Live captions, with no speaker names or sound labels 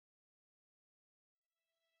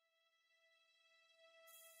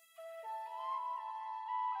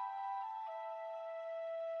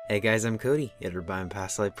Hey guys, I'm Cody, editor by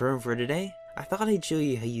Past Life Pro, and for today, I thought I'd show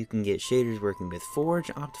you how you can get shaders working with Foliage,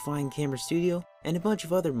 Optifine, Camera Studio, and a bunch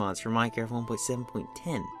of other mods for Minecraft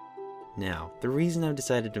 1.7.10. Now, the reason I've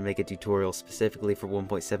decided to make a tutorial specifically for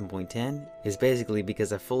 1.7.10 is basically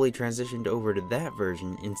because I fully transitioned over to that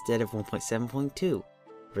version instead of 1.7.2.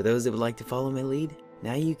 For those that would like to follow my lead,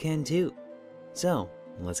 now you can too. So,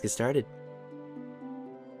 let's get started.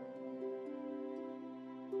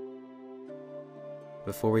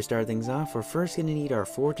 Before we start things off, we're first going to need our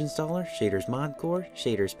Forge installer, ShadersModCore,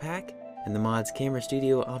 Shaderspack, and the mods Camera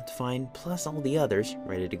Studio, Optifine, plus all the others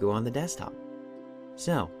ready to go on the desktop.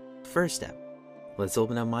 So, first step, let's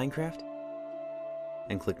open up Minecraft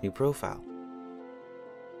and click New Profile.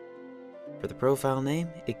 For the profile name,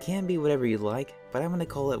 it can be whatever you like, but I'm going to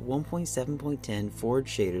call it 1.7.10 Forge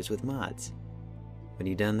Shaders with Mods. When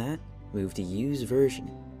you've done that, move to Use Version.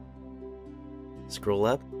 Scroll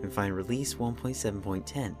up and find Release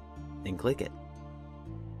 1.7.10 and click it.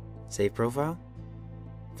 Save profile,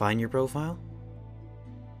 find your profile,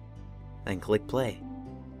 and click play.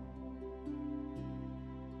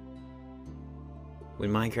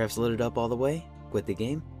 When Minecraft's loaded up all the way, quit the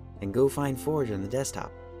game and go find Forge on the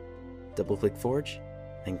desktop. Double click Forge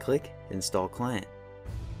and click Install Client.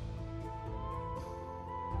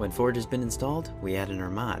 When Forge has been installed, we add in our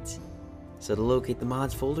mods. So to locate the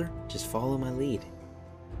mods folder, just follow my lead.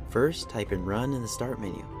 First, type in run in the start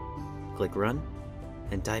menu. Click run,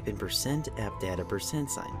 and type in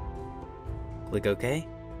 %appdata%. Click OK,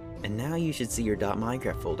 and now you should see your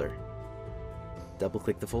 .minecraft folder. Double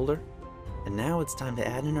click the folder, and now it's time to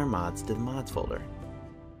add in our mods to the mods folder.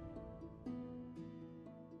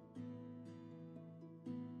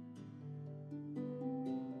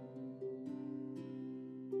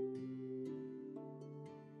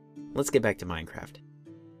 Let's get back to Minecraft.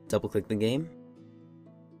 Double click the game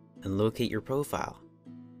and locate your profile.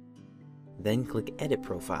 Then click Edit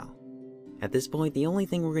Profile. At this point, the only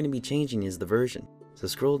thing we're going to be changing is the version. So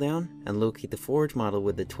scroll down and locate the Forge model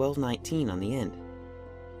with the 1219 on the end.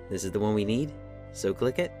 This is the one we need, so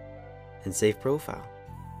click it and save profile.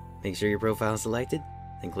 Make sure your profile is selected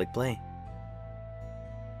and click play.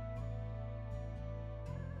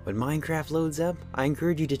 When Minecraft loads up, I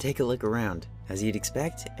encourage you to take a look around. As you'd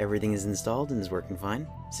expect, everything is installed and is working fine.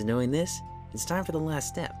 So knowing this, it's time for the last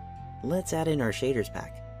step. Let's add in our shaders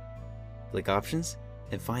pack. Click Options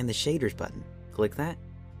and find the Shaders button. Click that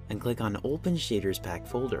and click on Open Shaders Pack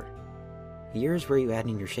folder. Here's where you add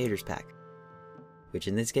in your shaders pack, which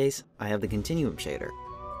in this case, I have the Continuum shader.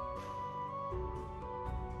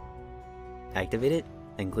 Activate it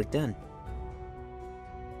and click Done.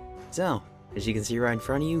 So, as you can see right in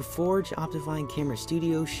front of you, Forge, Optifine, Camera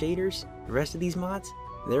Studio, Shaders, the rest of these mods,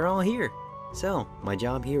 they're all here. So, my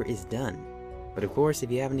job here is done. But of course,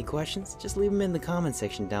 if you have any questions, just leave them in the comment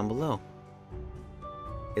section down below.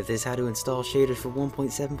 If this how to install shaders for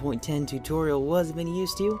 1.7.10 tutorial was of any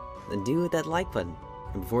use to you, then do hit that like button.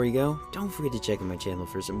 And before you go, don't forget to check out my channel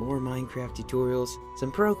for some more Minecraft tutorials,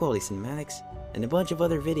 some pro quality cinematics, and a bunch of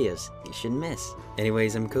other videos you shouldn't miss.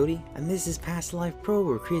 Anyways, I'm Cody, and this is Past Life Pro,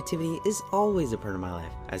 where creativity is always a part of my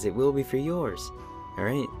life, as it will be for yours.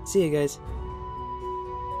 Alright, see you guys.